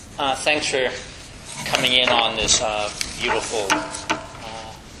Thanks for coming in on this beautiful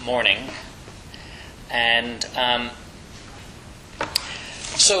morning. And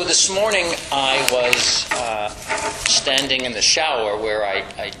so this morning I was standing in the shower where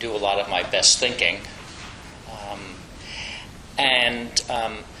I do a lot of my best thinking, and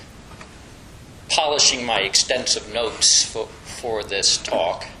polishing my extensive notes for this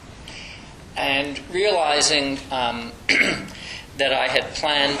talk, and realizing that I had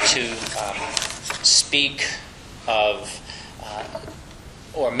planned to speak of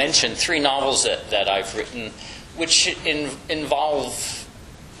or mention three novels that I've written, which involve,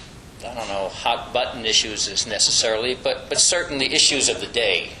 I don't know, hot button issues as necessarily, but certainly issues of the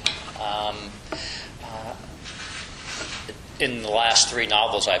day. In the last three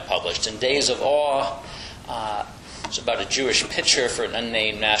novels I published, in Days of Awe, it's about a Jewish pitcher for an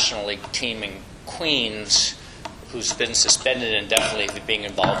unnamed National League team in Queens who's been suspended indefinitely for being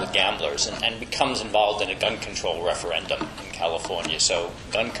involved with gamblers and becomes involved in a gun control referendum in California, so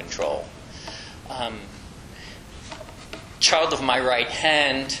gun control. Child of My Right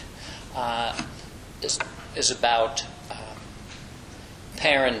Hand is about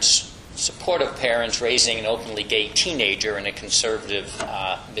supportive parents raising an openly gay teenager in a conservative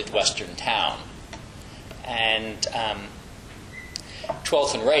Midwestern town. And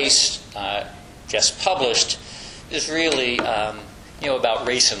 12th and Race, just published, is really about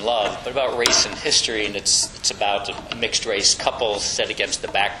race and love, but about race and history, and it's about a mixed-race couple set against the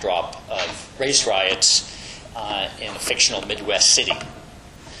backdrop of race riots in a fictional Midwest city.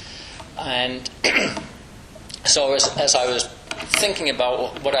 And so as I was thinking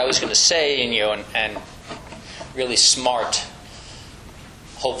about what I was going to say, and really smart,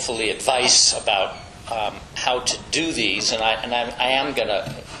 hopefully, advice about how to do these, and I am going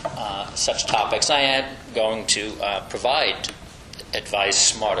to such topics. I am going to provide advice,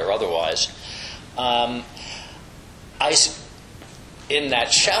 smart or otherwise. In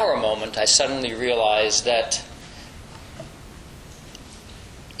that shower moment, I suddenly realized that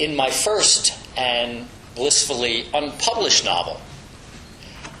in my first and blissfully unpublished novel,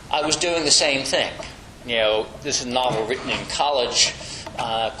 I was doing the same thing. This is a novel written in college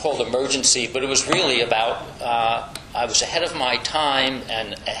called Emergency, but it was really about, I was ahead of my time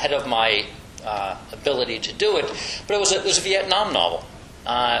and ahead of my ability to do it, but it was a Vietnam novel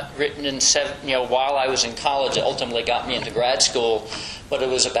written in while I was in college. It ultimately got me into grad school, but it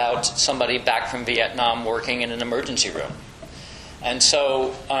was about somebody back from Vietnam working in an emergency room. And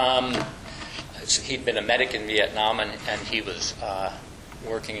so he'd been a medic in Vietnam, and he was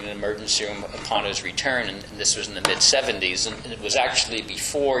working in an emergency room upon his return, and this was in the mid-'70s, and it was actually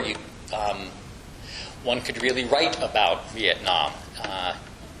before one could really write about Vietnam.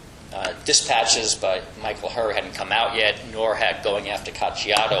 Dispatches by Michael Herr hadn't come out yet, nor had Going After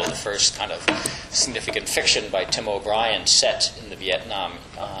Cacciato, the first kind of significant fiction by Tim O'Brien set in the Vietnam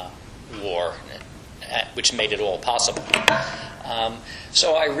War, which made it all possible.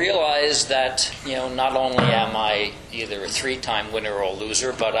 So I realized that, not only am I either a three-time winner or a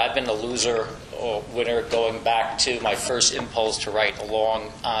loser, but I've been a loser or winner going back to my first impulse to write a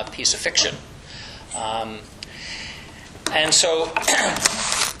long piece of fiction. And so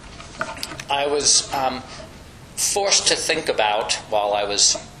I was forced to think about, while I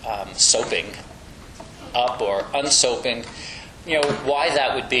was soaping up or unsoaping, why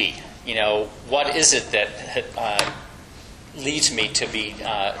that would be. What is it that leads me to be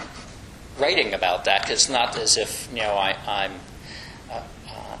writing about that? Because it's not as if I'm.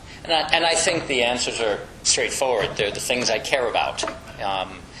 And I think the answers are straightforward. They're the things I care about.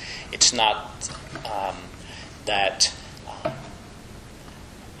 It's not that.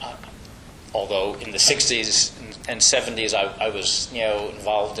 Although in the 60s and 70s I was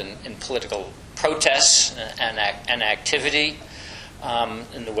involved in political protests and activity.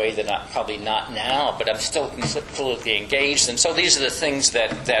 In the way that I'm probably not now, but I'm still politically engaged, and so these are the things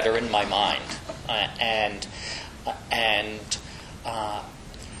that are in my mind, and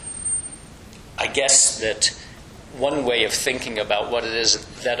I guess that one way of thinking about what it is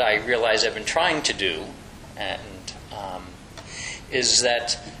that I realize I've been trying to do, and is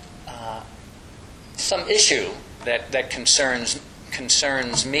that some issue that concerns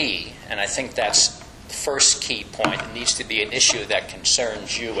me, and I think that's first key point. It needs to be an issue that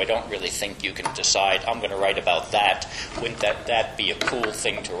concerns you. I don't really think you can decide, I'm going to write about that. Wouldn't that be a cool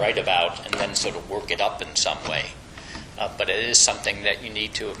thing to write about, and then sort of work it up in some way. But it is something that you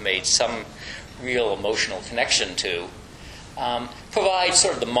need to have made some real emotional connection to. Provide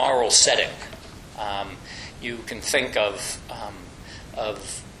sort of the moral setting. You can think of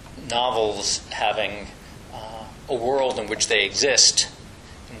novels having a world in which they exist,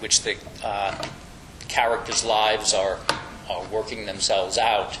 in which the characters' lives are working themselves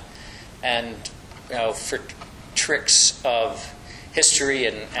out. And for tricks of history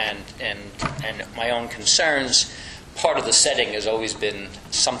and my own concerns, part of the setting has always been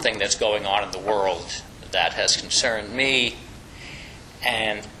something that's going on in the world that has concerned me.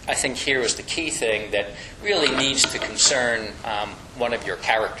 And I think here is the key thing that really needs to concern one of your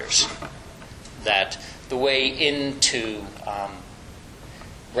characters. That the way into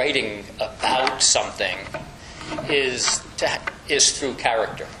writing about something is through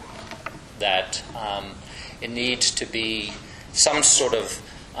character. That it needs to be some sort of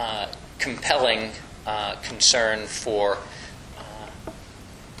compelling concern for,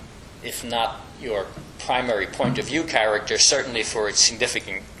 if not your primary point of view character, certainly for its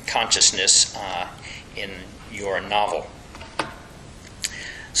significant consciousness in your novel.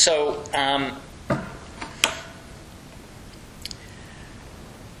 So, and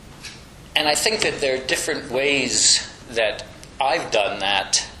I think that there are different ways that I've done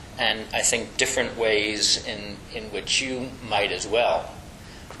that, and I think different ways in which you might as well.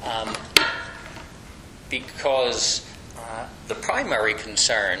 Because the primary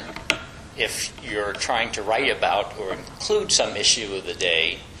concern, if you're trying to write about or include some issue of the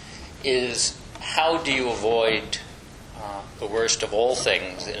day, is how do you avoid the worst of all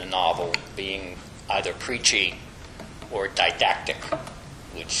things in a novel being either preachy or didactic,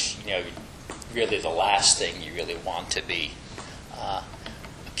 which, really the last thing you really want to be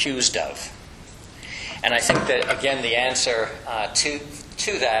accused of. And I think that, again, the answer to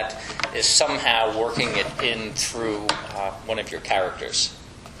that is somehow working it in through one of your characters.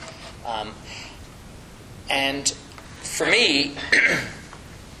 And for me,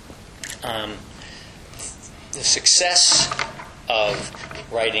 the success of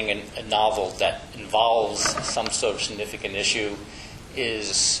writing a novel that involves some sort of significant issue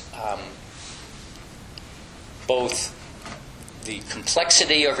is both the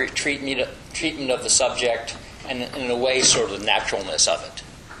complexity of your treatment of the subject and, in a way, sort of the naturalness of it.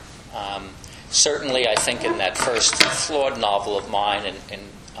 Certainly, I think in that first flawed novel of mine, in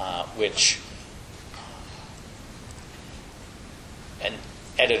which an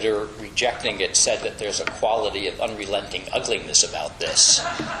editor rejecting it said that there's a quality of unrelenting ugliness about this.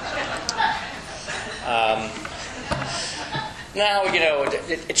 Now,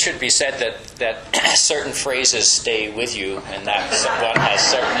 it should be said that certain phrases stay with you, and that one has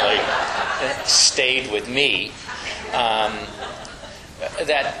certainly stayed with me.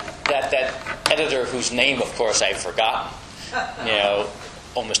 That editor, whose name, of course, I've forgotten,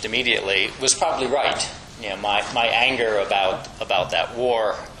 almost immediately, was probably right. My anger about that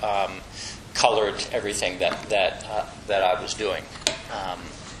war colored everything that I was doing.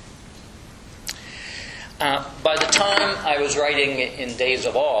 By the time I was writing in Days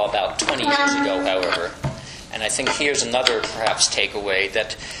of Awe, about 20 years ago, however, and I think here's another perhaps takeaway,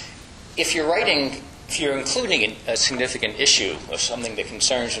 that if you're including a significant issue or something that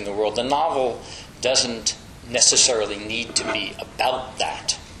concerns you in the world, the novel doesn't necessarily need to be about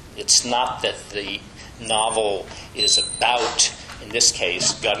that. It's not that the novel is about, in this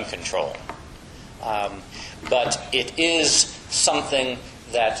case, gun control. But it is something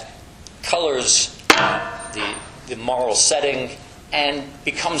that colors the moral setting and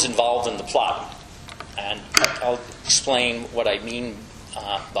becomes involved in the plot. And I'll explain what I mean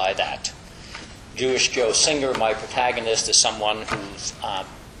by that. Jewish Joe Singer, my protagonist, is someone who's,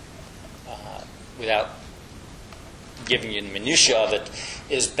 without giving you the minutiae of it,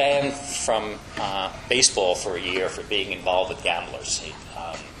 is banned from baseball for a year for being involved with gamblers.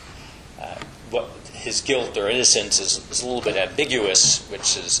 What his guilt or innocence is a little bit ambiguous,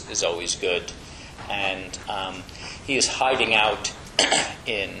 which is always good. And he is hiding out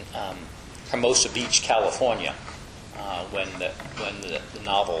in Hermosa Beach, California, when the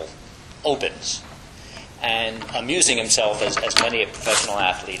novel opens, and amusing himself as many a professional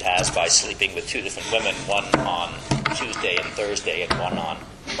athlete has by sleeping with two different women, one on Tuesday and Thursday and one on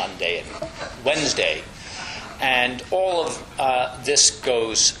Monday and Wednesday. And all of this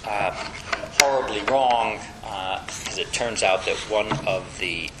goes horribly wrong, because it turns out that one of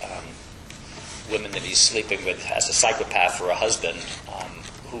the women that he's sleeping with has a psychopath for a husband,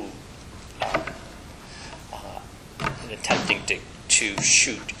 who, in attempting to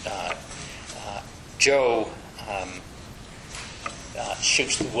shoot Joe,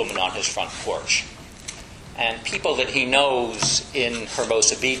 shoots the woman on his front porch. And people that he knows in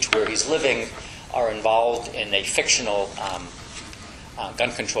Hermosa Beach, where he's living, are involved in a fictional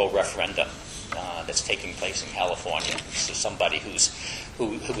gun control referendum that's taking place in California. So somebody who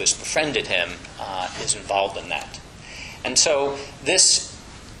has befriended him is involved in that. And so this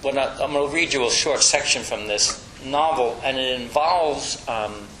I'm going to read you a short section from this novel, and it involves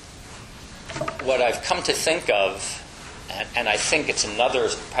what I've come to think of, and I think it's another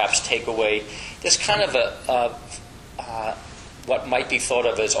perhaps takeaway. There's kind of what might be thought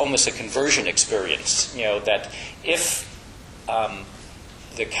of as almost a conversion experience. That if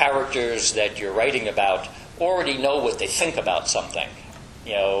the characters that you're writing about already know what they think about something,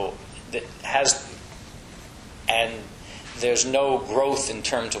 and there's no growth in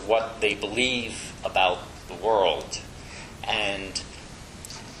terms of what they believe about the world, and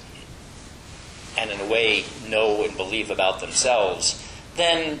in a way know and believe about themselves,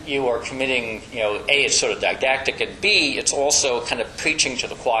 then you are committing, A, it's sort of didactic, and B, it's also kind of preaching to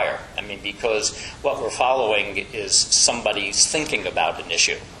the choir. Because what we're following is somebody's thinking about an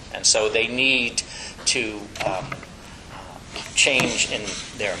issue, and so they need to change in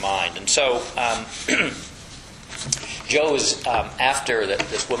their mind. And so Joe is, after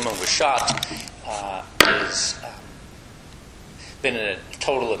this woman was shot, has been in a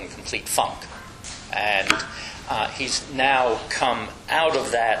total and complete funk. And he's now come out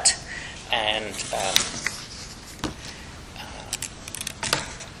of that, and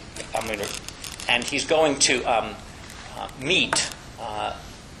he's going to meet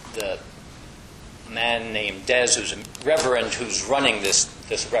the man named Des, who's a reverend who's running this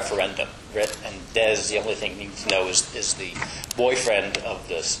referendum. And Des, the only thing he needs to know is the boyfriend of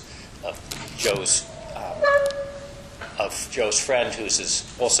Joe's friend,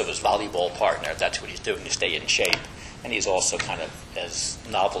 who's also his volleyball partner. That's what he's doing to stay in shape. And he's also kind of, as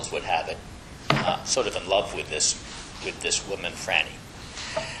novels would have it, sort of in love with this woman, Franny.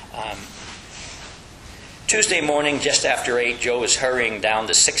 Tuesday morning, just after 8, Joe was hurrying down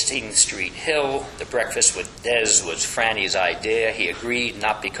the 16th Street hill. The breakfast with Des was Franny's idea. He agreed,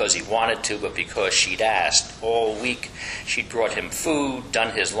 not because he wanted to, but because she'd asked. All week, she'd brought him food,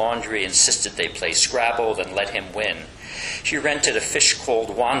 done his laundry, insisted they play Scrabble, then let him win. She rented a fish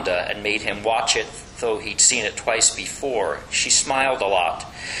called Wanda and made him watch it, though he'd seen it twice before. She smiled a lot.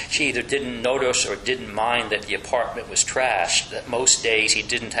 She either didn't notice or didn't mind that the apartment was trashed, that most days he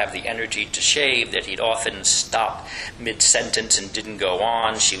didn't have the energy to shave, that he'd often stop mid-sentence and didn't go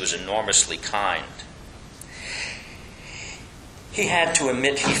on. She was enormously kind. He had to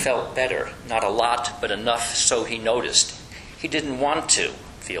admit he felt better. Not a lot, but enough so he noticed. He didn't want to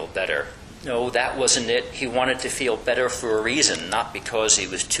feel better. No, that wasn't it. He wanted to feel better for a reason, not because he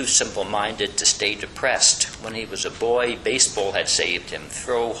was too simple-minded to stay depressed. When he was a boy, baseball had saved him.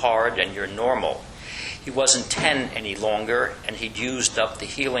 Throw hard and you're normal. He wasn't 10 any longer, and he'd used up the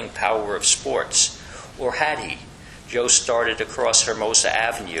healing power of sports. Or had he? Joe started across Hermosa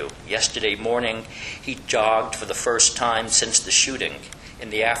Avenue. Yesterday morning, he jogged for the first time since the shooting.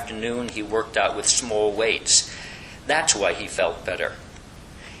 In the afternoon, he worked out with small weights. That's why he felt better.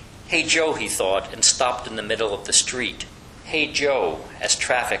 Hey, Joe, he thought, and stopped in the middle of the street. Hey, Joe, as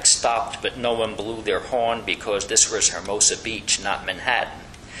traffic stopped, but no one blew their horn because this was Hermosa Beach, not Manhattan.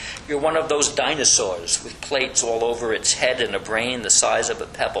 You're one of those dinosaurs with plates all over its head and a brain the size of a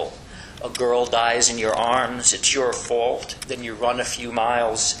pebble. A girl dies in your arms, it's your fault. Then you run a few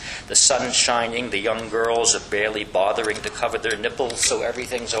miles, the sun's shining, the young girls are barely bothering to cover their nipples, so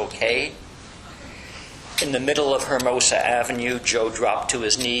everything's okay. In the middle of Hermosa Avenue, Joe dropped to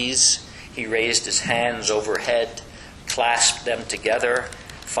his knees. He raised his hands overhead, clasped them together.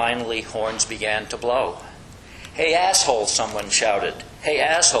 Finally, horns began to blow. Hey, asshole, someone shouted. Hey,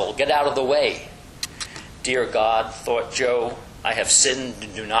 asshole, get out of the way. Dear God, thought Joe, I have sinned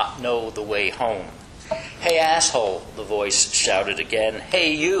and do not know the way home. Hey, asshole, the voice shouted again.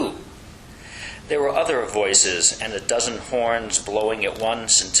 Hey, you. There were other voices and a dozen horns blowing at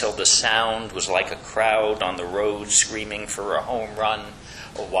once until the sound was like a crowd on the road screaming for a home run,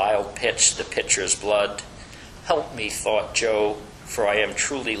 a wild pitch, the pitcher's blood. Help me, thought Joe, for I am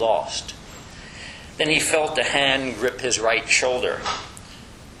truly lost. Then he felt a hand grip his right shoulder.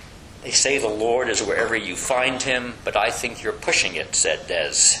 They say the Lord is wherever you find him, but I think you're pushing it, said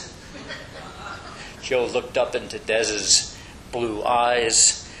Des. Joe looked up into Des's blue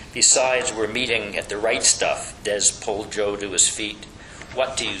eyes. Besides, we're meeting at the right stuff. Des pulled Joe to his feet.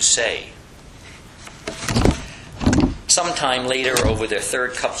 What do you say? Sometime later, over their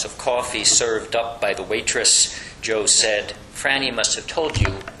third cups of coffee served up by the waitress, Joe said, Franny must have told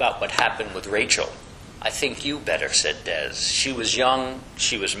you about what happened with Rachel. I think you better, said Des. She was young,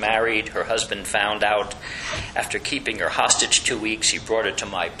 she was married, her husband found out. After keeping her hostage 2 weeks, he brought her to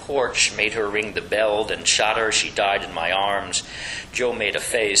my porch, made her ring the bell, then shot her. She died in my arms. Joe made a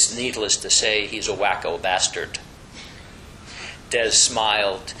face. Needless to say, he's a wacko bastard. Des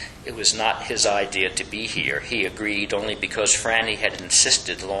smiled. It was not his idea to be here. He agreed only because Franny had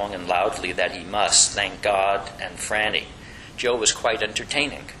insisted long and loudly that he must, thank God and Franny. Joe was quite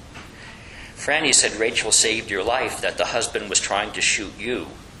entertaining. Franny said Rachel saved your life, that the husband was trying to shoot you.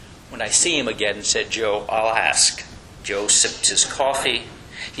 When I see him again, said Joe, I'll ask. Joe sipped his coffee.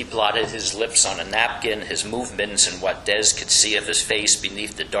 He blotted his lips on a napkin. His movements and what Des could see of his face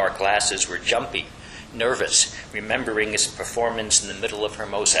beneath the dark glasses were jumpy, nervous, remembering his performance in the middle of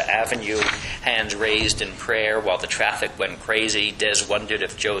Hermosa Avenue, hands raised in prayer while the traffic went crazy. Des wondered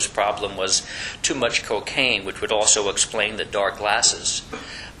if Joe's problem was too much cocaine, which would also explain the dark glasses.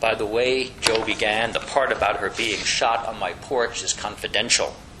 By the way, Joe began, the part about her being shot on my porch is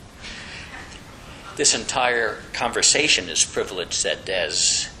confidential. This entire conversation is privileged, said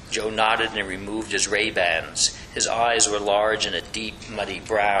Des. Joe nodded and removed his Ray-Bans. His eyes were large and a deep, muddy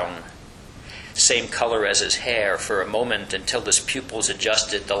brown, same color as his hair. For a moment, until his pupils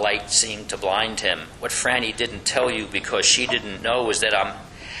adjusted, the light seemed to blind him. What Franny didn't tell you because she didn't know is that I'm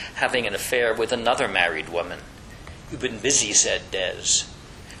having an affair with another married woman. You've been busy, said Des.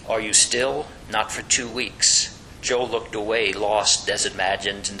 Are you still? Not for 2 weeks. Joe looked away, lost, Des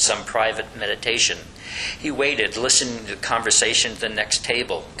imagined, in some private meditation. He waited, listening to the conversation at the next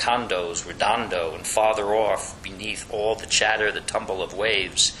table, condos, Redondo, and farther off, beneath all the chatter, the tumble of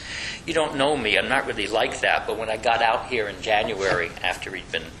waves. You don't know me, I'm not really like that, but when I got out here in January, after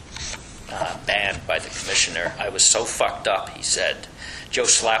he'd been banned by the commissioner, I was so fucked up, he said. Joe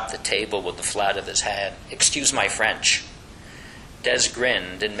slapped the table with the flat of his hand. Excuse my French. Des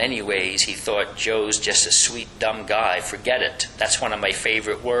grinned. In many ways, he thought Joe's just a sweet, dumb guy. Forget it. That's one of my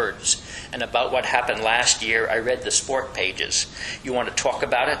favorite words. And about what happened last year, I read the sport pages. You want to talk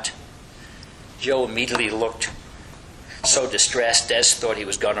about it? Joe immediately looked so distressed, Des thought he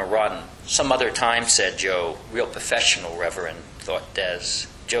was going to run. Some other time, said Joe. Real professional, Reverend, thought Des.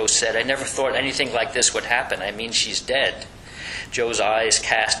 Joe said, I never thought anything like this would happen. I mean, she's dead. Joe's eyes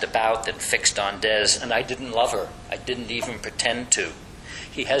cast about, then fixed on Des, and I didn't love her. I didn't even pretend to.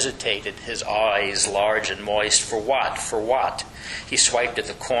 He hesitated, his eyes large and moist. For what? For what? He swiped at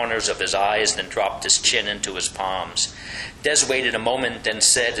the corners of his eyes, then dropped his chin into his palms. Des waited a moment, then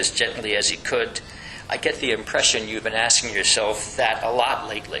said as gently as he could, I get the impression you've been asking yourself that a lot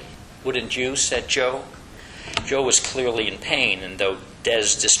lately. Wouldn't you? Said Joe. Joe was clearly in pain, and though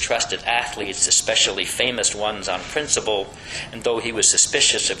Des distrusted athletes, especially famous ones, on principle, and though he was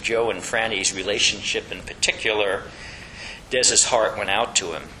suspicious of Joe and Franny's relationship in particular, Des's heart went out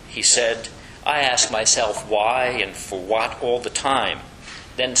to him. He said, I ask myself why and for what all the time.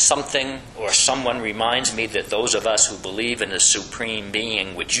 Then something or someone reminds me that those of us who believe in a supreme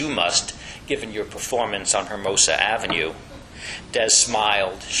being, which you must, given your performance on Hermosa Avenue. Des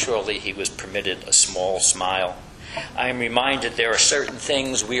smiled. Surely he was permitted a small smile. I am reminded there are certain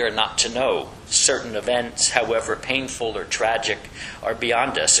things we are not to know. Certain events, however painful or tragic, are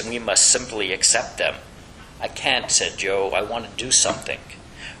beyond us, and we must simply accept them. I can't, said Joe. I want to do something.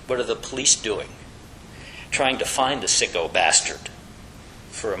 What are the police doing? Trying to find the sicko bastard.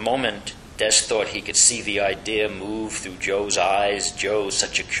 For a moment, Des thought he could see the idea move through Joe's eyes. Joe,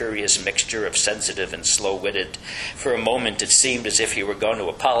 such a curious mixture of sensitive and slow-witted. For a moment, it seemed as if he were going to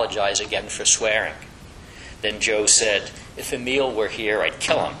apologize again for swearing. Then Joe said, if Emile were here, I'd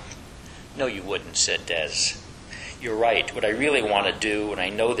kill him. No, you wouldn't, said Des. You're right. What I really want to do, and I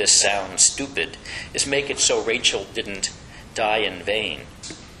know this sounds stupid, is make it so Rachel didn't die in vain.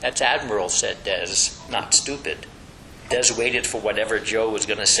 That's admirable, said Des, not stupid. Des waited for whatever Joe was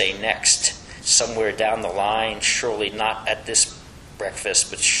going to say next. Somewhere down the line, surely not at this breakfast,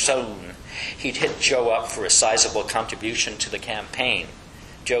 but soon, he'd hit Joe up for a sizable contribution to the campaign.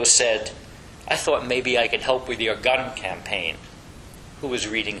 Joe said, I thought maybe I could help with your gun campaign. Who was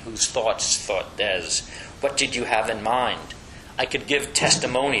reading whose thoughts, thought Des. What did you have in mind? I could give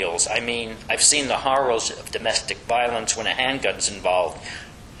testimonials. I mean, I've seen the horrors of domestic violence when a handgun's involved.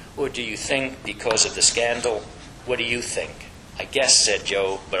 Or do you think because of the scandal? What do you think? I guess, said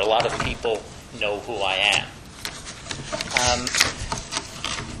Joe, but a lot of people know who I am.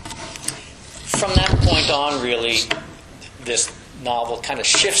 From that point on, really, this novel kind of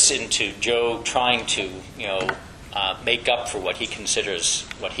shifts into Joe trying to, make up for what he considers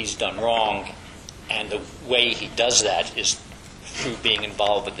what he's done wrong, and the way he does that is through being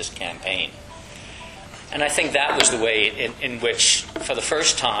involved with this campaign. And I think that was the way in which, for the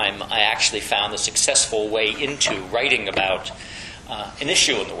first time, I actually found a successful way into writing about an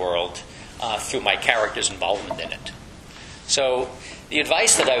issue in the world through my character's involvement in it. So the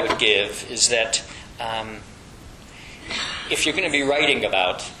advice that I would give is that if you're going to be writing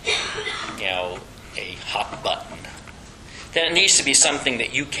about, a hot button, then it needs to be something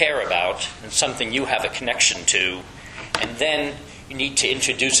that you care about and something you have a connection to, and then you need to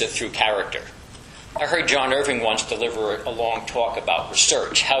introduce it through character. I heard John Irving once deliver a long talk about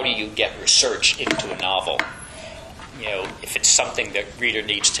research. How do you get research into a novel? If it's something that reader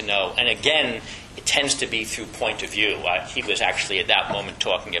needs to know. And again, it tends to be through point of view. He was actually at that moment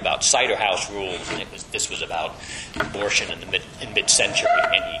talking about cider house rules, and this was about abortion in mid-century,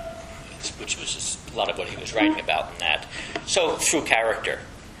 which was just a lot of what he was writing about in that. So through character.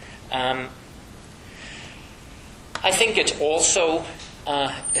 I think it's also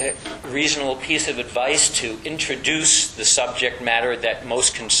a reasonable piece of advice to introduce the subject matter that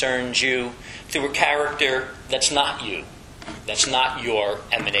most concerns you through a character that's not you, that's not your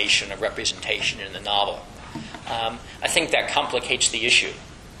emanation or representation in the novel. I think that complicates the issue,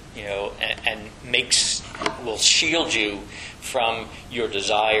 and will shield you from your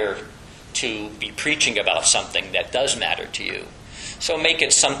desire to be preaching about something that does matter to you. So make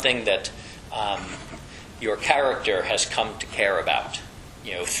it something that your character has come to care about,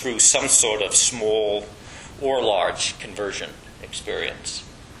 through some sort of small or large conversion experience.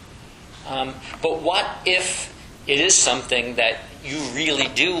 But what if it is something that you really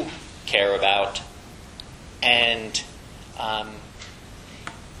do care about, and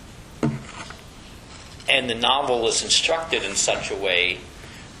the novel is instructed in such a way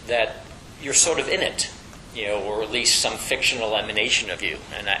that you're sort of in it, or at least some fictional emanation of you.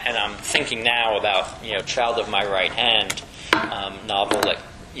 And I'm thinking now about Child of My Right Hand novel that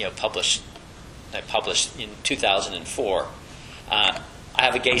I published in 2004. I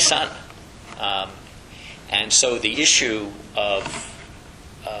have a gay son, and so the issue of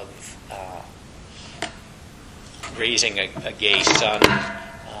raising a gay son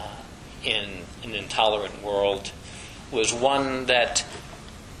in an intolerant world was one that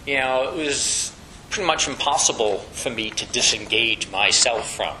it was pretty much impossible for me to disengage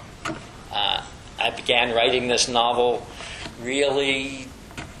myself from. I began writing this novel really,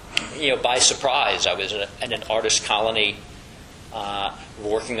 by surprise. I was in an artist colony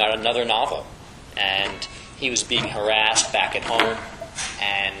working on another novel, and he was being harassed back at home,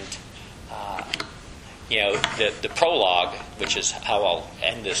 and the prologue, which is how I'll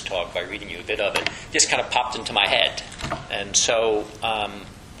end this talk by reading you a bit of it, just kind of popped into my head. And so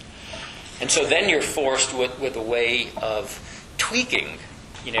then you're forced with a way of tweaking,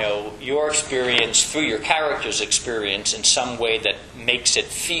 your experience through your character's experience in some way that makes it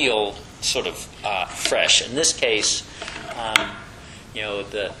feel sort of fresh. In this case,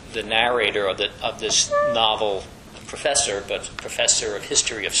 the narrator of this novel, professor of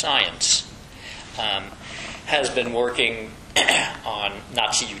history of science, has been working on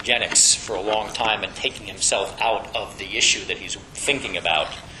Nazi eugenics for a long time and taking himself out of the issue that he's thinking about.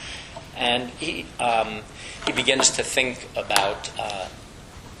 And he begins to think about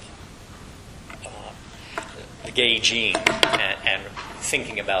the gay gene and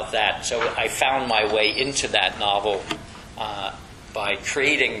thinking about that. So I found my way into that novel by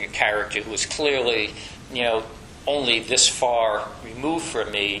creating a character who was clearly, only this far removed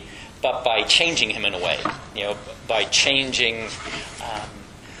from me, but by changing him in a way, by changing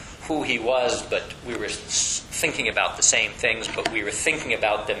who he was, but we were thinking about the same things, but we were thinking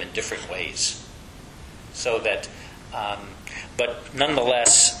about them in different ways. So that, but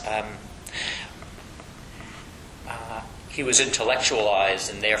nonetheless, he was intellectualized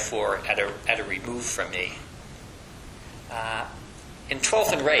and therefore at a remove from me. In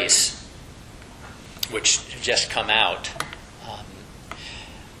 12th and Race, which had just come out,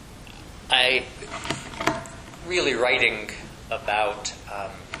 I really writing about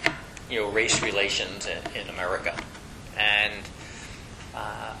race relations in America, and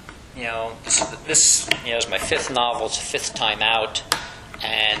this is my fifth novel. It's the fifth time out,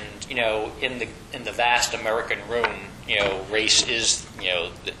 and in the vast American room, race is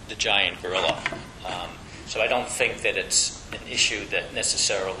the giant gorilla. So I don't think that it's an issue that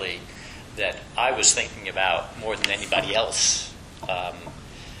necessarily that I was thinking about more than anybody else.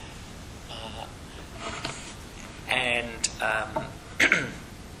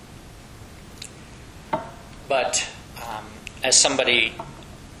 But as somebody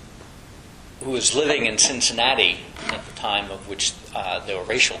who was living in Cincinnati at the time of which there were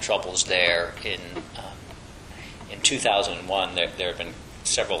racial troubles there in 2001, there have been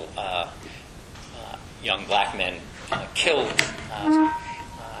several young black men killed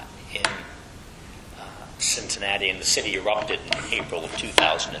in Cincinnati, and the city erupted in April of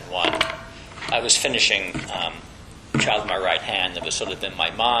 2001. I was finishing Child of My Right Hand. That was sort of in my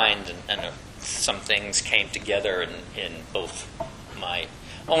mind, and some things came together in both my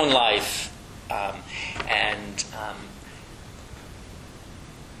own life and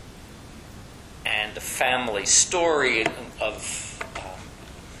and the family story of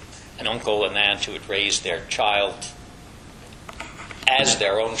an uncle and aunt who had raised their child as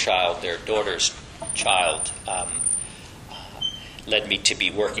their own child, their daughter's child, led me to be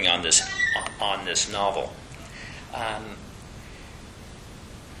working on this novel.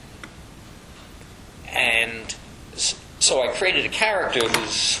 And so I created a character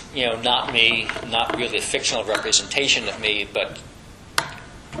who's, not me, not really a fictional representation of me, but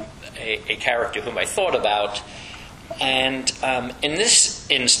a character whom I thought about. And in this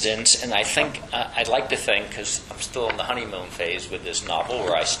instance, and I think I'd like to think, because I'm still in the honeymoon phase with this novel,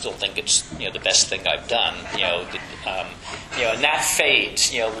 where I still think it's the best thing I've done. And that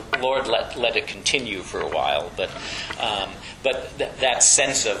fades. Lord let it continue for a while, but that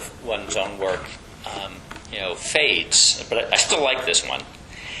sense of one's own work, fades. But I still like this one,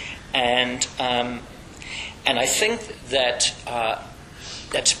 and I think that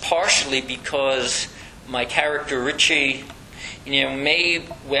that's partially because my character Richie, may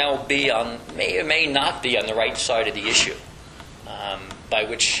or may not be on the right side of the issue. By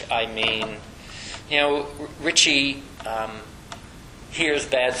which I mean, Richie hears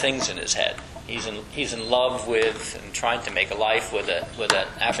bad things in his head. He's in love with and trying to make a life with an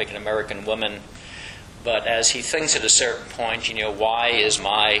African American woman, but as he thinks at a certain point, why is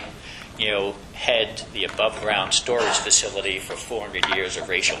my head the above ground storage facility for 400 years of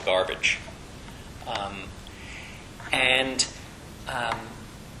racial garbage? And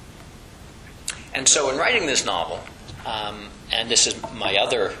so in writing this novel, and this is my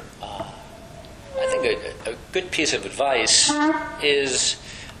other, I think a good piece of advice is,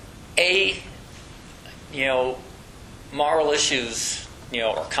 moral issues,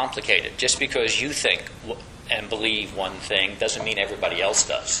 are complicated. Just because you think and believe one thing doesn't mean everybody else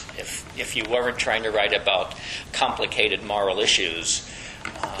does. If you weren't trying to write about complicated moral issues,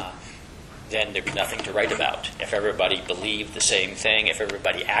 then there'd be nothing to write about. If everybody believed the same thing, if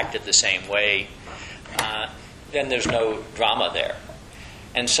everybody acted the same way, then there's no drama there.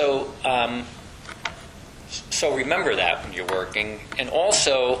 And so remember that when you're working. And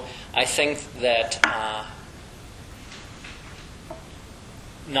also, I think that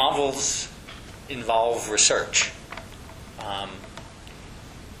novels involve research.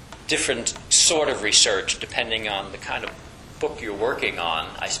 Different sort of research depending on the kind of book you're working on.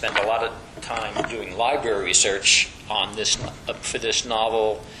 I spent a lot of time doing library research on this for this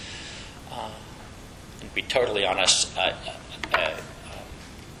novel. And to be totally honest,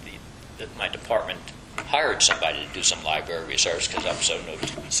 my department hired somebody to do some library research because I'm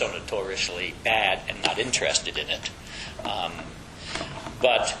so notoriously bad and not interested in it.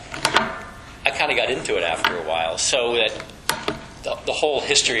 But I kind of got into it after a while, so that the whole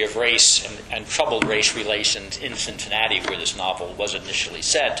history of race and troubled race relations in Cincinnati, where this novel was initially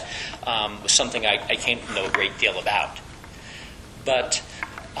set, was something I came to know a great deal about. But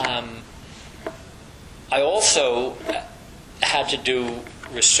I also had to do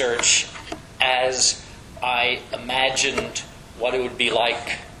research as I imagined what it would be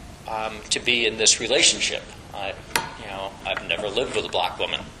like to be in this relationship. I've never lived with a black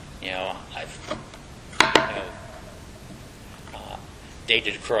woman. I've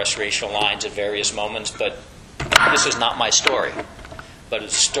dated across racial lines at various moments, but this is not my story. But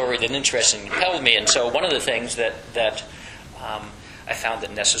it's a story that interested and compelled me. And so one of the things that I found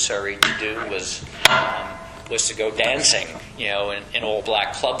it necessary to do was to go dancing, in all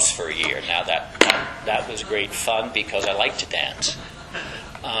black clubs for a year. Now that was great fun because I like to dance.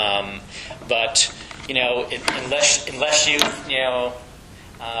 But unless you've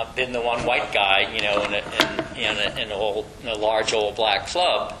been the one white guy, in a large old black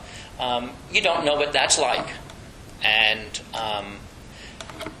club, you don't know what that's like. And I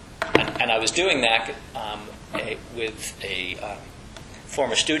was doing that with a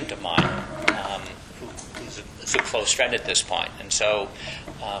former student of mine who's a close friend at this point. And so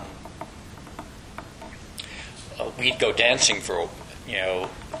we'd go dancing for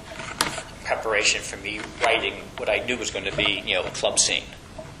preparation for me writing what I knew was going to be a club scene.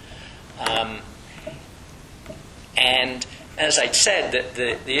 And as I'd said,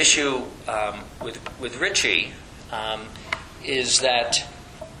 the issue with Richie is that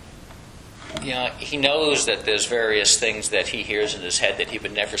he knows that there's various things that he hears in his head that he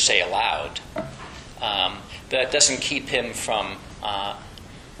would never say aloud. That doesn't keep him from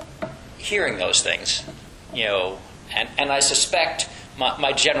hearing those things. And I suspect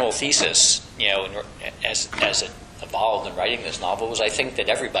my general thesis, as it evolved in writing this novel, was I think that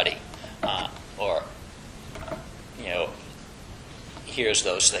everybody, hears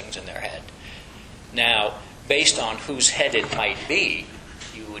those things in their head. Now, based on whose head it might be,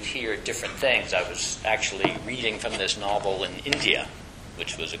 you would hear different things. I was actually reading from this novel in India,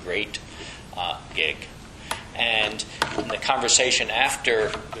 which was a great gig. And in the conversation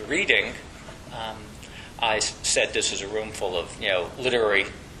after the reading, I said this is a room full of literary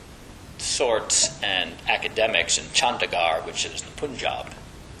sorts and academics in Chandigarh, which is the Punjab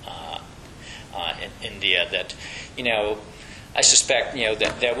in India. That I suspect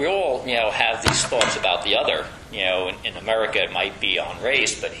that we all have these thoughts about the other. In America it might be on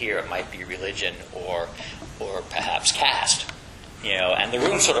race, but here it might be religion or perhaps caste. And the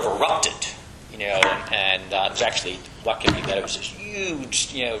room sort of erupted. And it was actually lucky that it was this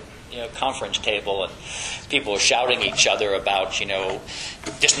huge conference table, and people were shouting at each other about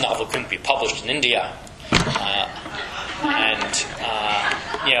this novel couldn't be published in India.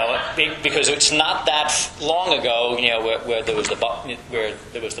 Because it's not that long ago, where there was the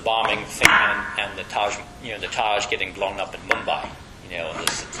bombing thing and the Taj getting blown up in Mumbai.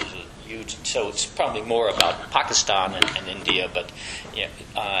 This is a huge. So it's probably more about Pakistan and India, but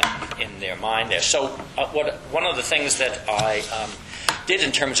in their mind there. So one of the things that I did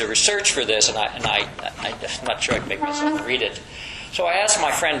in terms of research for this, and I'm not sure I can make myself read it. So I asked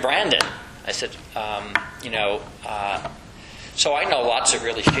my friend Brandon. I said, so I know lots of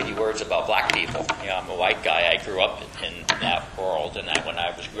really shitty words about black people. I'm a white guy. I grew up in that world, and when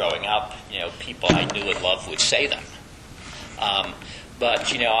I was growing up, people I knew and loved would say them. But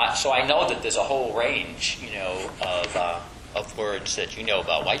so I know that there's a whole range, of words that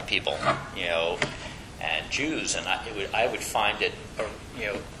about white people, and Jews, and I would find it,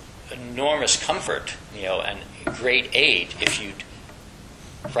 enormous comfort, and great aid if you'd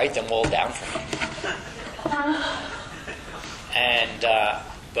write them all down for me. And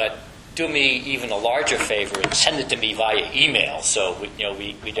but do me even a larger favor and send it to me via email, so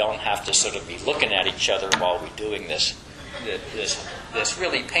we don't have to sort of be looking at each other while we're doing this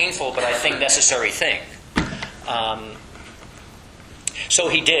really painful but I think necessary thing. So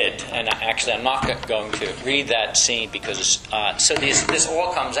he did, and actually I'm not going to read that scene because so this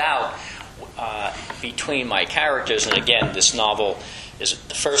all comes out between my characters, and again this novel is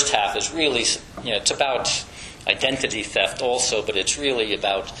the first half is really it's about identity theft also, but it's really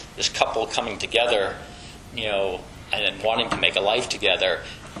about this couple coming together, and then wanting to make a life together,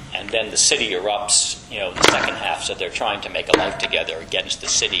 and then the city erupts, the second half, so they're trying to make a life together against the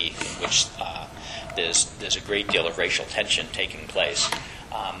city, in which there's a great deal of racial tension taking place.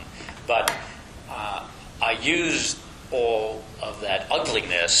 But I use all of that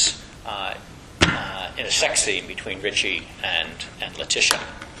ugliness in a sex scene between Richie and Letitia,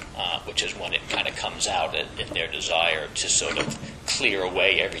 which is when it kind of comes out in their desire to sort of clear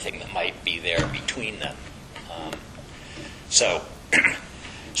away everything that might be there between them. So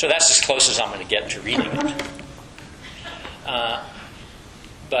that's as close as I'm going to get to reading it.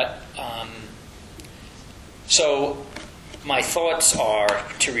 So my thoughts are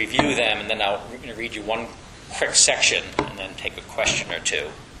to review them, and then I'll read you one quick section and then take a question or two.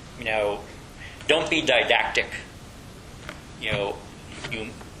 Don't be didactic. You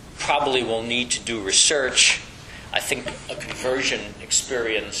probably will need to do research. I think a conversion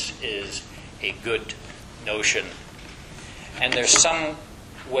experience is a good notion. And there's some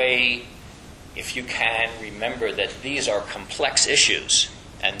way, if you can, remember that these are complex issues,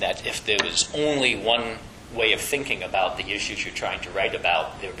 and that if there was only one way of thinking about the issues you're trying to write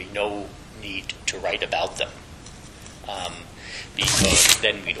about, there would be no need to write about them, because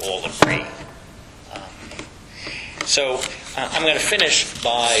then we'd all agree. So I'm going to finish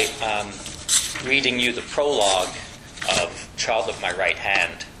by reading you the prologue of Child of My Right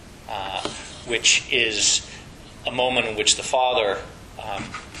Hand, which is a moment in which the father,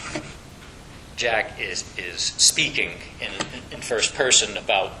 Jack, is speaking in first person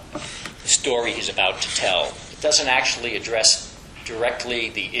about the story he's about to tell. It doesn't actually address directly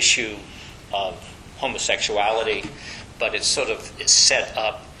the issue of homosexuality, but it sort of is set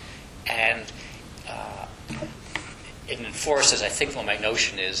up, and it enforces, I think what my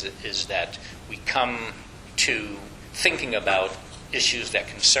notion is that we come to thinking about issues that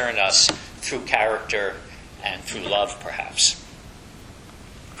concern us through character and through love, perhaps.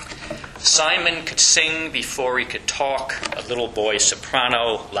 Simon could sing before he could talk, a little boy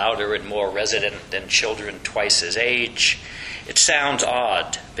soprano, louder and more resonant than children twice his age. It sounds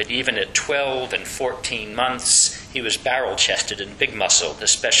odd, but even at 12 and 14 months, he was barrel-chested and big-muscled,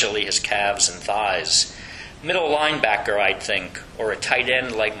 especially his calves and thighs. Middle linebacker, I'd think, or a tight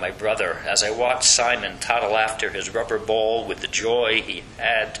end like my brother, as I watched Simon toddle after his rubber ball with the joy he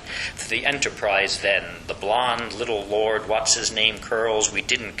had for the enterprise then. The blonde little lord, what's his name curls we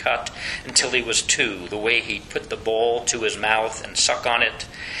didn't cut until he was 2, the way he'd put the ball to his mouth and suck on it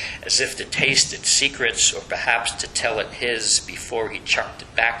as if to taste its secrets or perhaps to tell it his before he chucked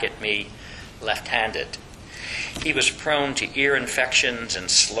it back at me, left-handed. He was prone to ear infections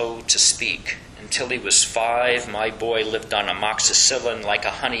and slow to speak. Until he was 5, my boy lived on amoxicillin like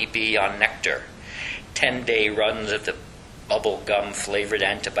a honeybee on nectar. 10-day runs of the bubble gum-flavored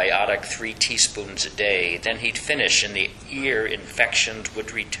antibiotic, 3 teaspoons a day. Then he'd finish and the ear infections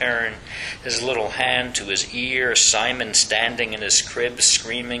would return. His little hand to his ear, Simon standing in his crib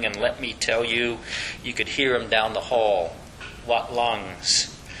screaming, and let me tell you, you could hear him down the hall. What lungs!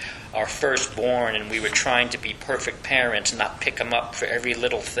 Our firstborn, and we were trying to be perfect parents, not pick him up for every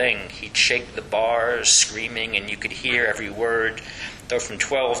little thing. He'd shake the bars, screaming, and you could hear every word. Though from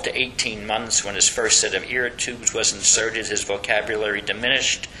 12 to 18 months, when his first set of ear tubes was inserted, his vocabulary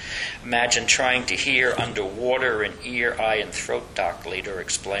diminished. Imagine trying to hear underwater, an ear, eye, and throat doc later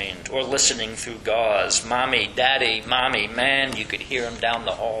explained. Or listening through gauze. Mommy, daddy, mommy, man, you could hear him down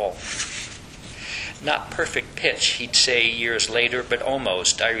the hall. Not perfect pitch, he'd say years later, but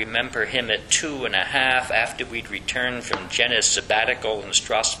almost. I remember him at 2.5 after we'd returned from Jenna's sabbatical in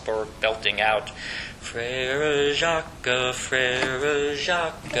Strasbourg, belting out, Frère Jacques,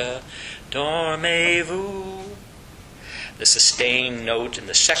 dormez-vous. The sustained note in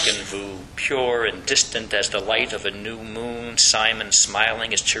the second vous, pure and distant as the light of a new moon, Simon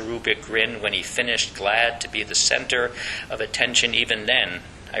smiling his cherubic grin when he finished, glad to be the center of attention even then.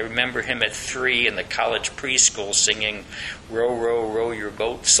 I remember him at 3 in the college preschool singing, Row, row, row your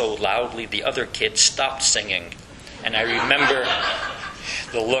boat so loudly the other kids stopped singing. And I remember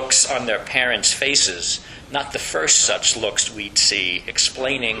the looks on their parents' faces, not the first such looks we'd see,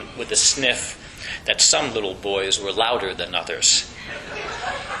 explaining with a sniff that some little boys were louder than others.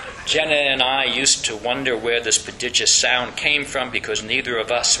 Jenna and I used to wonder where this prodigious sound came from because neither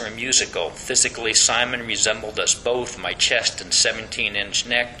of us were musical. Physically, Simon resembled us both, my chest and 17-inch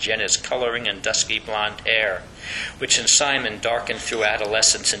neck, Jenna's coloring and dusky blonde hair, which in Simon darkened through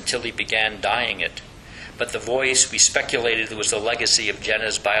adolescence until he began dyeing it. But the voice, we speculated, was the legacy of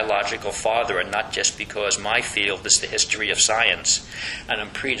Jenna's biological father, and not just because my field is the history of science, and I'm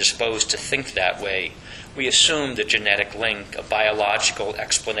predisposed to think that way. We assume the genetic link, a biological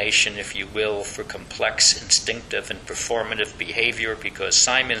explanation, if you will, for complex, instinctive, and performative behavior because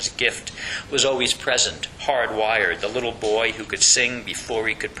Simon's gift was always present, hardwired, the little boy who could sing before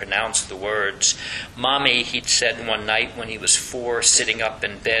he could pronounce the words. Mommy, he'd said one night when he was 4, sitting up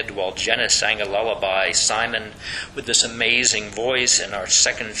in bed while Jenna sang a lullaby. Simon, with this amazing voice, and our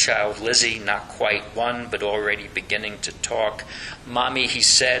second child, Lizzie, not quite 1, but already beginning to talk. Mommy, he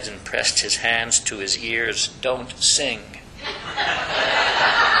said, and pressed his hands to his ears, don't sing.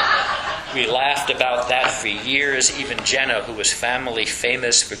 We laughed about that for years. Even Jenna, who was family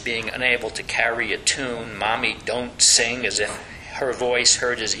famous for being unable to carry a tune, Mommy, don't sing, as if her voice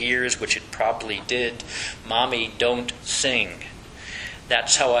hurt his ears, which it probably did. Mommy, don't sing.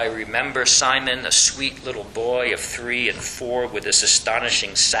 That's how I remember Simon, a sweet little boy of 3 and 4 with this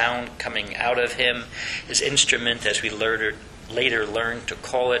astonishing sound coming out of him, his instrument, as we later learned to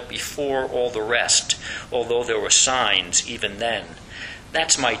call it, before all the rest, although there were signs even then.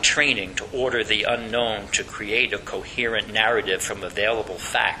 That's my training to order the unknown, to create a coherent narrative from available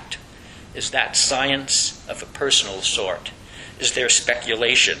fact. Is that science? Of a personal sort. Is there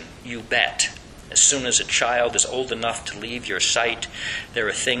speculation? You bet. As soon as a child is old enough to leave your sight, there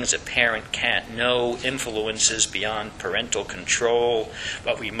are things a parent can't know, influences beyond parental control,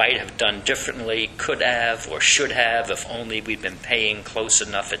 what we might have done differently, could have, or should have, if only we'd been paying close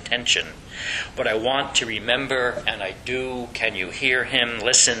enough attention. What I want to remember, and I do, can you hear him?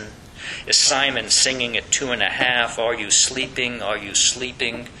 Listen. Is Simon singing at 2.5? Are you sleeping? Are you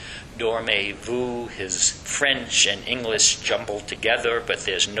sleeping? Dormez-vous, his French and English jumbled together, but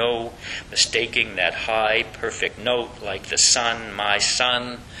there's no mistaking that high, perfect note, like the sun, my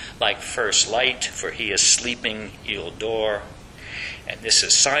son, like first light, for he is sleeping, il dort. And this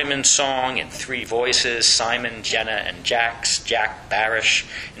is Simon's song in 3 voices, Simon, Jenna, and Jack's, Jack Barish,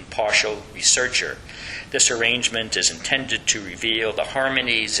 impartial researcher. This arrangement is intended to reveal the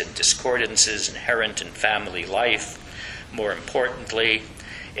harmonies and discordances inherent in family life. More importantly,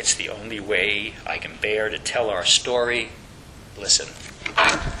 it's the only way I can bear to tell our story. Listen.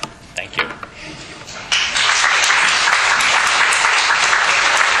 Thank you.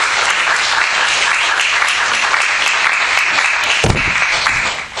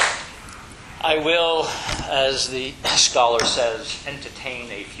 I will as the scholar says,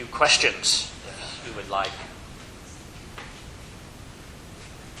 entertain a few questions if you would like.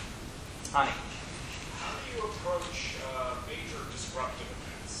 Ani. How do you approach major disruptive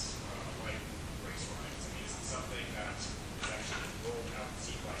events like race riots? I mean, is it something that is actually rolled out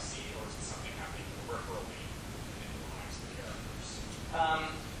scene by scene, or is it something happening peripherally in the lives of the characters?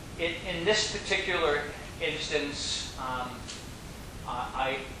 In this particular instance, I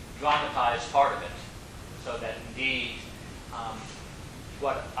dramatized part of it, so that indeed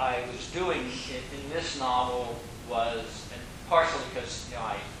what I was doing in this novel was, and partially because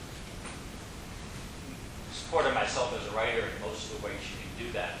I supported myself as a writer in most of the ways you can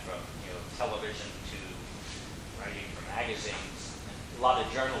do that, from television to writing for magazines, a lot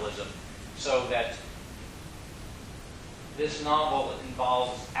of journalism, so that this novel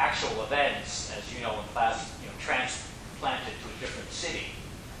involves actual events, as you know in class, transplanted to a different city,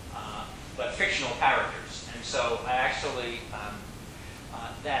 but fictional characters. And so I actually,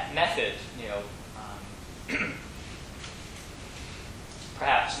 that method,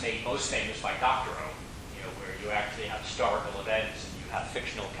 perhaps made most famous by Doctorow, where you actually have historical events and you have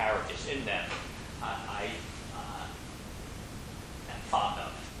fictional characters in them, I am fond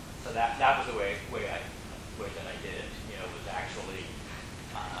of. So that was the way that I did it. Was actually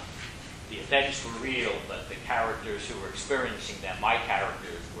the events were real, but the characters who were experiencing them, my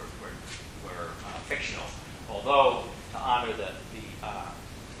characters, were fictional. Although, to honor the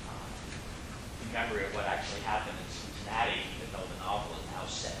memory of what actually happened in Cincinnati, even though the novel is now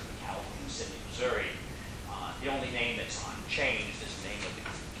set in Calhoun City, Missouri, the only name that's unchanged is the name of the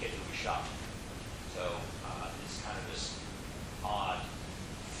kid who was shot. So it's kind of this odd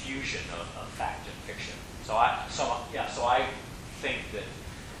fusion of fact and fiction. So I think that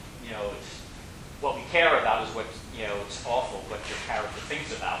it's what we care about is what it's awful what your character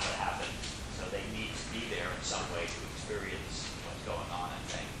thinks about what happened. So they need to be there in some way to experience what's going on, I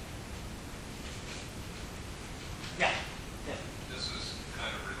think. Yeah. This is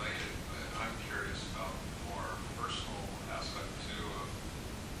kind of related, but I'm curious about the more personal aspect too of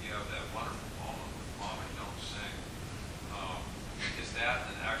that wonderful poem with Mama Don't Sing. Is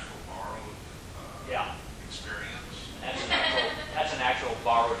that an actual borrowed experience? That's an actual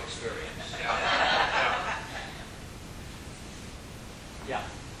borrowed experience. Yeah. I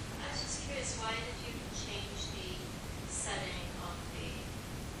was just curious, why did you change the setting of the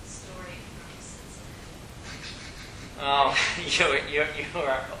story from Cincinnati?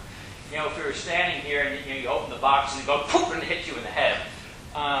 If we were standing here and you open the box and it goes poof and hit you in the head,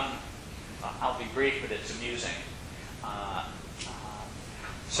 I'll be brief, but it's amusing.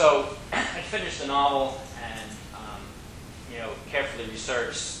 So I finished the novel and carefully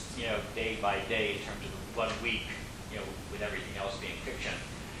researched day by day in terms of 1 week, with everything else being fiction.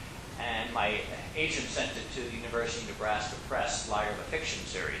 And my agent sent it to the University of Nebraska Press, Liar of a Fiction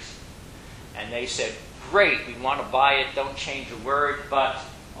series. And they said, great, we want to buy it, don't change a word, but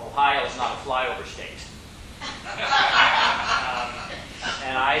Ohio is not a flyover state.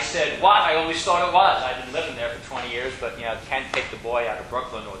 And I said, what? I always thought it was. I've been living there for 20 years, but can't take the boy out of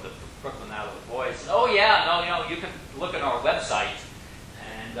Brooklyn or the Brooklyn out of the boy. I said, oh yeah, no, you can look at our website,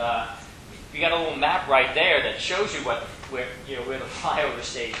 and we got a little map right there that shows you where the flyover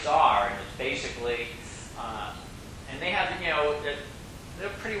states are, and it's basically, and they have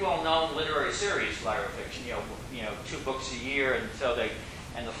they're pretty well known literary series, Liar of Fiction, 2 books a year, and so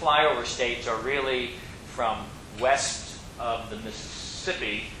and the flyover states are really from west of the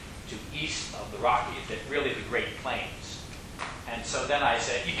Mississippi to east of the Rockies, really the Great Plains. And so then I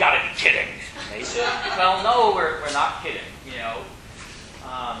said, you got to be kidding. And they said, well, no, we're not kidding.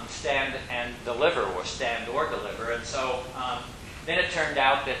 Stand and deliver, or stand or deliver. And so then it turned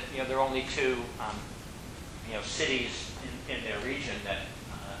out that there are only 2 cities in their region that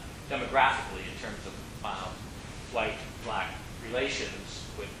demographically, in terms of white-black relations,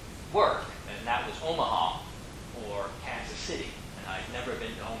 would work, and that was Omaha or Kansas City. And I'd never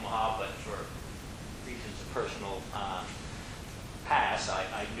been to Omaha, but for reasons of personal past,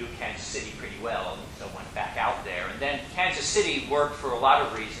 I knew Kansas City pretty well, and so went back out there. And then Kansas City worked for a lot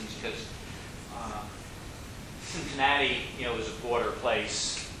of reasons, because Cincinnati, is a border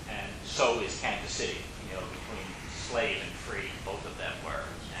place, and so is Kansas City, between slave and free, both of them were.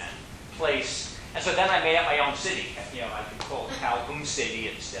 And place, and so then I made up my own city. I could call it Calhoun City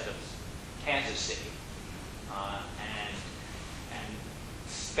instead of Kansas City. And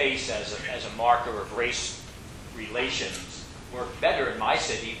space as a marker of race relations worked better in my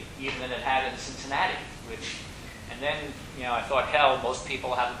city even than it had in Cincinnati. And then I thought, hell, most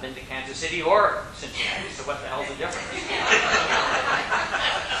people haven't been to Kansas City or Cincinnati, so what the hell's the difference?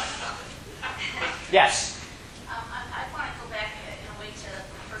 Yes.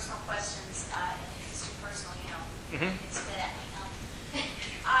 Mhm. It's spit at me.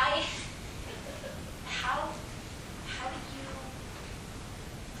 I, how did you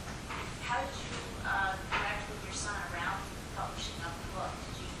interact with your son around publishing of the book?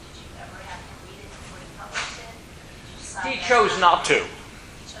 Did you ever have him read it before you published it? Did you decide He that- chose not to. He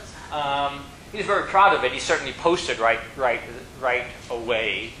chose not to. He's very proud of it. He certainly posted right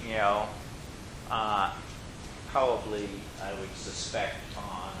away. Probably I would suspect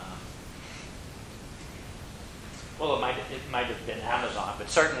on. Well, it might have been Amazon, but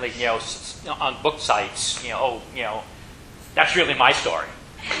certainly on book sites. That's really my story.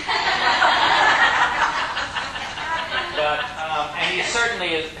 But and he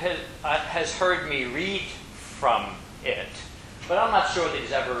certainly has heard me read from it, but I'm not sure that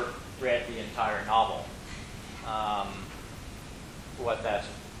he's ever read the entire novel. What that's,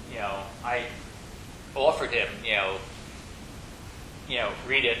 I offered him,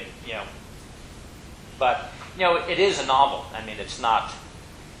 read it, but it is a novel. I mean, it's not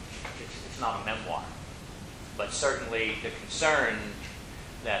a memoir, but certainly the concern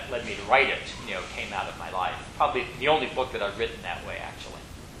that led me to write it, came out of my life. Probably the only book that I've written that way, actually.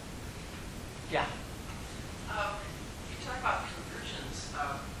 Yeah. You talk about conversions.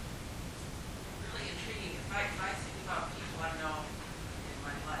 Really intriguing. If I think about people I know in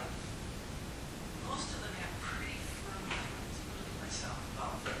my life, most of them have pretty firm minds, including myself,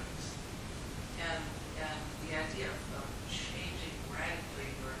 about things. And the idea of changing radically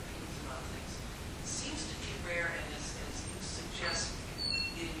your opinions about things seems to be rare. And as you suggest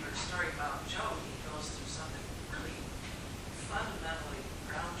in your story about Joe, he goes through something really fundamentally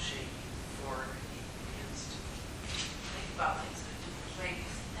ground-shaking before he begins to think about things in a different way.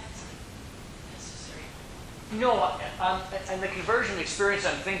 That's necessary. No, and the conversion experience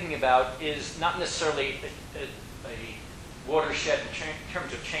I'm thinking about is not necessarily a watershed in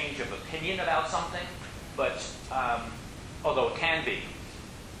terms of change of opinion about something, but although it can be.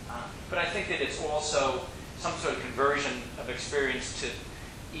 But I think that it's also some sort of conversion of experience to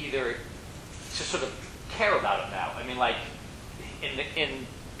either to sort of care about it now. I mean, like in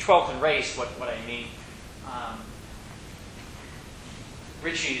 12th and Race, what I mean,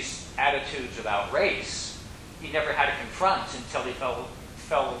 Richie's attitudes about race, he never had to confront until he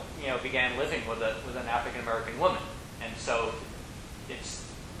began living with an African American woman, and so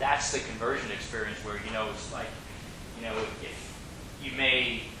that's the conversion experience where it's like, if you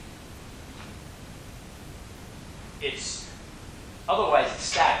may, it's otherwise it's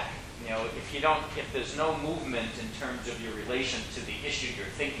static. If there's no movement in terms of your relation to the issue you're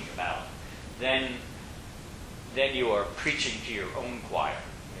thinking about, then you are preaching to your own choir.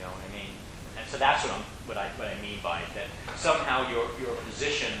 You know what I mean? And so that's what I mean by it. That somehow your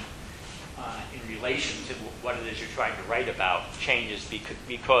position in relation to what it is you're trying to write about changes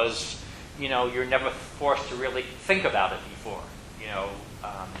because you're never forced to really think about it before.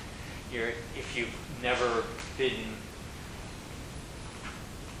 If you've never been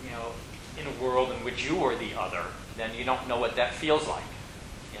in a world in which you were the other, then you don't know what that feels like.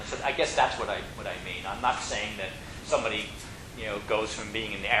 So I guess that's what I mean. I'm not saying that somebody goes from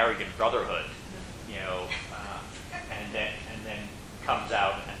being in the arrogant brotherhood, and then comes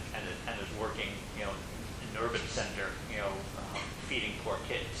out and is working in an urban center, feeding poor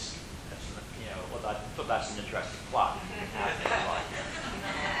kids. That's an interesting plot.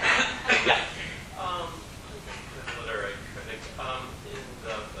 Yeah. Literary critic. In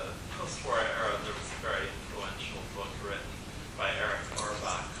the post-war era, there was a very influential book written by Eric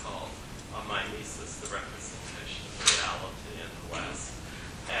Orbach called My Nieces, The Representation of Reality in the West.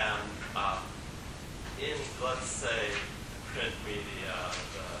 And in, let's say, print media,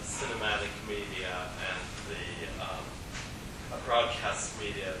 the cinematic media, and the broadcast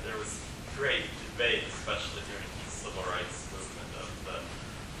media, there was great debate, especially during the civil rights movement of the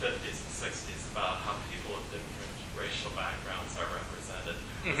 50s and 60s, about how people of different racial backgrounds are represented.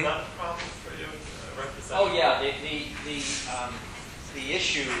 Is that a problem for you to represent? Oh yeah, the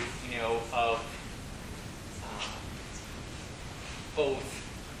issue of both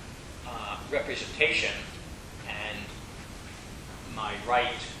representation and my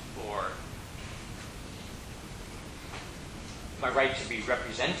right to be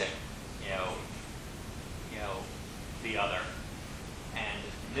representing the other. And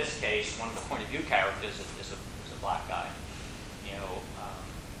in this case, one of the point of view characters is a black guy.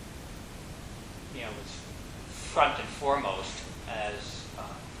 Was front and foremost as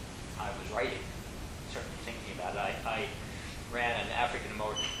I was writing, certainly thinking about it. I ran an African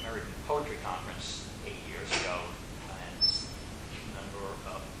American poetry conference 8 years ago, and a number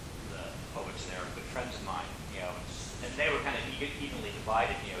of the poets there are good friends of mine. And they were kind of evenly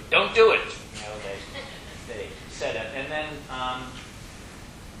divided. Don't do it. They said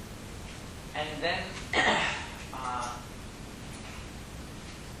And then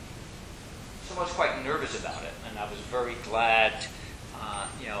so I was quite nervous about it, and I was very glad,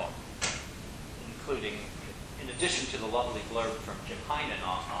 including, in addition to the lovely blurb from Jim Heinen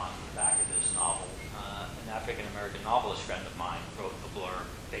on the back of this novel, an African-American novelist friend of mine wrote the blurb,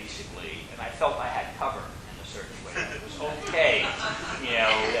 basically, and I felt I had cover in a certain way. It was okay,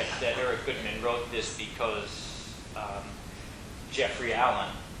 that Eric Goodman wrote this because Jeffrey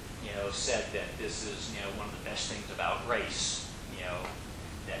Allen, said that this is, one of the best things about race,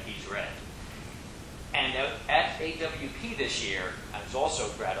 that he's read. And at AWP this year, I was also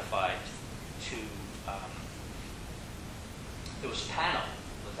gratified to, there was a panel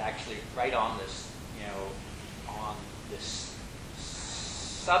that was actually right on this, on this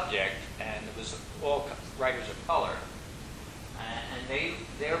subject, and it was all writers of color. And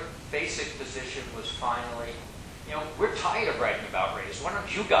their basic position was finally, we're tired of writing about race. Why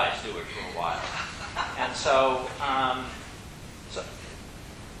don't you guys do it for a while? And so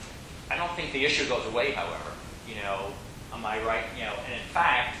I don't think the issue goes away, however. Am I right? And in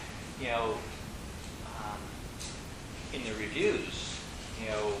fact, in the reviews,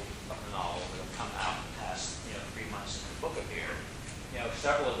 of the novel that have come out in the past, 3 months since the book appeared,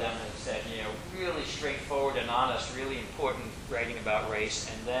 several of them have said, really straightforward and honest, really important writing about race.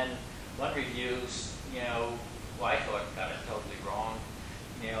 And then one reviews, I thought got it totally wrong,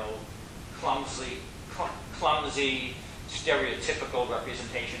 clumsy, stereotypical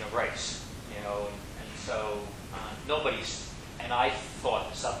representation of race, and so nobody's, and I thought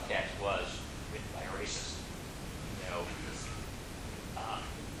the subtext was written by a racist, because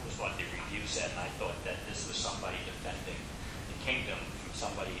was what the review said, and I thought that this was somebody defending the kingdom from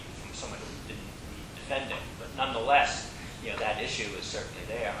someone who didn't need defending, but nonetheless, that issue is certainly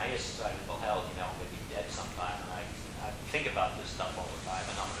there, and I just decided, well, hell, I'm going to be dead sometime, and I think about this stuff all the time,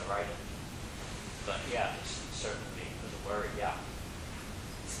 and I'm going to write it. But yeah, it's certainly was a worry, yeah.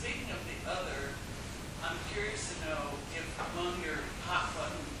 Speaking of the other, I'm curious to know if among your hot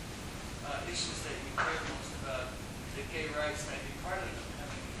button issues that you care most about, the gay rights might be part of them,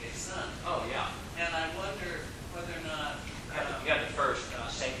 having a gay son. Oh, yeah. And I wonder whether or not... You got the first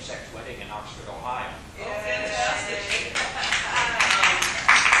same-sex wedding in Oxford, Ohio. Oh, fantastic. My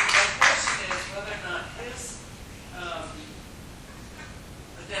question is whether or not his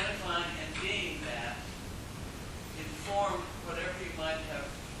identifying and being that informed whatever you might have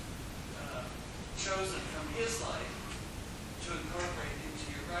chosen from his life to incorporate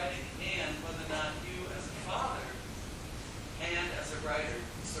into your writing, and whether or not you as a father and as a writer,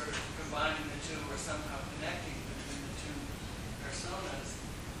 sort of combining the two or somehow connecting between the two personas,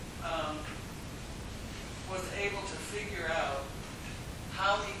 was able to figure out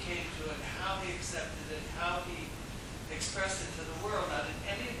how he came to it, how he accepted it, how he expressed it to the world. Now, did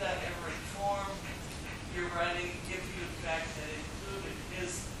any of that ever inform your writing, if you in fact had included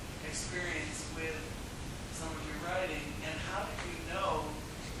his experience with some of your writing, and how did you know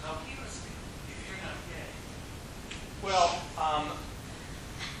how he was feeling if you're not gay? Well,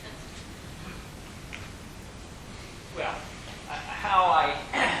 how I,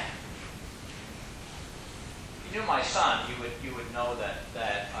 if you knew my son, you would know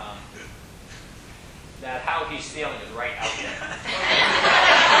that how he's feeling is right out there.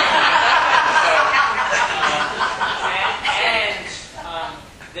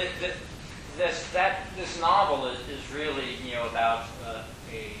 This novel is really about a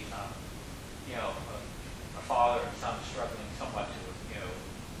father and son struggling somewhat to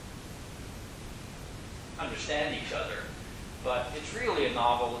understand each other, but it's really a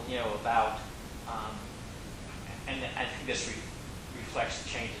novel about and I think this reflects the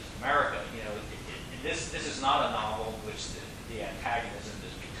changes in America. This is not a novel which the antagonism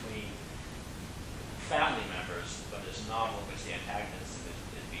is between family members, but it's a novel in which the antagonism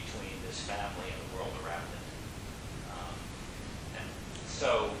is between this family and the world around it. And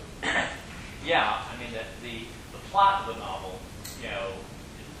so, yeah, I mean, the plot of the novel,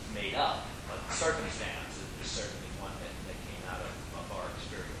 is made up, but the circumstance is certainly one that came out of our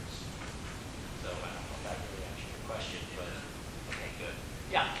experience. So I don't know if that really answered your question, but okay, good.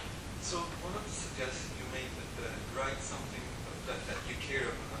 Yeah. So one of the suggestions you made that write something that you care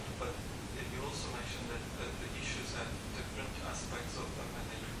about, but you also mentioned that the issues have different aspects of them, and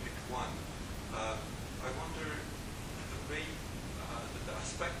then you pick one. I wonder the way, the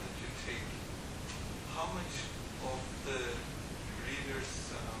aspect that you take, how much of the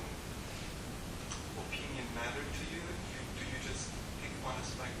reader's opinion matter to you? Do you just pick one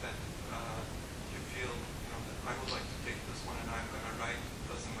aspect that you feel, that I would like to take this one and I'm going to write,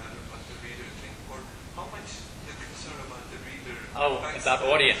 doesn't matter what the reader thinks, or how much the concern about the reader affects about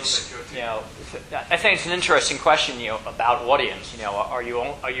audience. I think it's an interesting question. About audience. Are you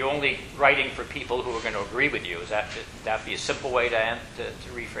only writing for people who are going to agree with you? Would that be a simple way to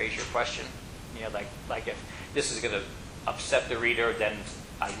rephrase your question? Like if this is going to upset the reader, then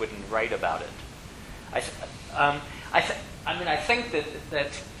I wouldn't write about it. I think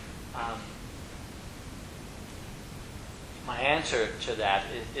that my answer to that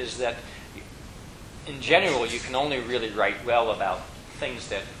is that in general you can only really write well about things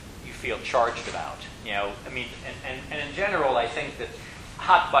that you feel charged about. And in general I think that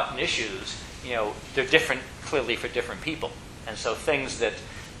hot button issues, they're different clearly for different people, and so things that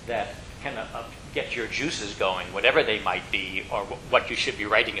kind of get your juices going, whatever they might be, or what you should be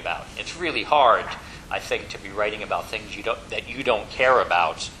writing about. It's really hard, I think, to be writing about things that you don't care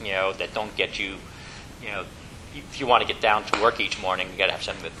about, that don't get you, if you want to get down to work each morning, you got to have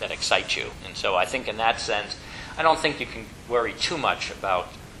something that excites you. And so I think in that sense, I don't think you can worry too much about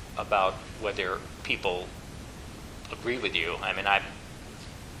whether people agree with you.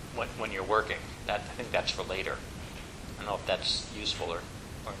 When you're working, I think that's for later. I don't know if that's useful or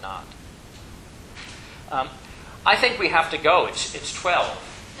not. I think we have to go. It's 12.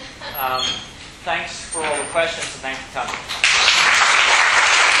 Thanks for all the questions and thanks for coming.